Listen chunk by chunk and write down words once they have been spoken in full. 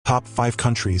top 5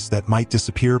 countries that might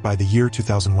disappear by the year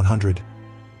 2100.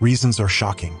 Reasons are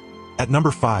shocking. At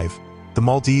number 5, the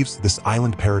Maldives. This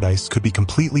island paradise could be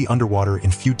completely underwater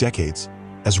in few decades,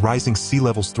 as rising sea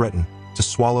levels threaten to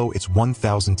swallow its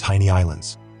 1,000 tiny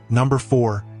islands. Number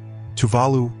 4,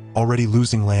 Tuvalu, already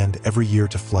losing land every year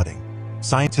to flooding.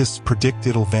 Scientists predict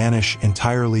it'll vanish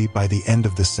entirely by the end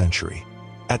of this century.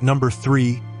 At number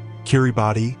 3,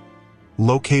 Kiribati,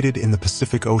 located in the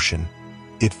Pacific Ocean.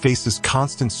 It faces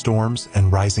constant storms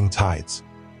and rising tides.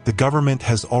 The government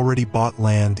has already bought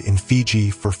land in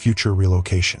Fiji for future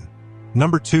relocation.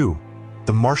 Number 2,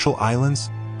 the Marshall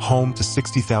Islands, home to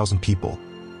 60,000 people.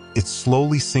 It's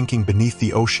slowly sinking beneath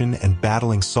the ocean and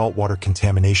battling saltwater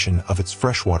contamination of its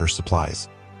freshwater supplies.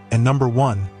 And number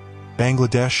 1,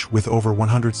 Bangladesh, with over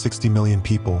 160 million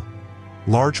people.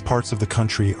 Large parts of the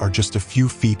country are just a few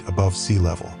feet above sea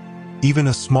level. Even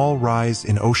a small rise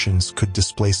in oceans could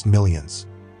displace millions.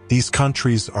 These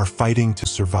countries are fighting to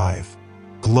survive.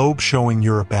 Globe showing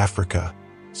Europe, Africa.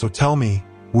 So tell me,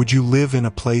 would you live in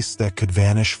a place that could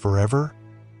vanish forever?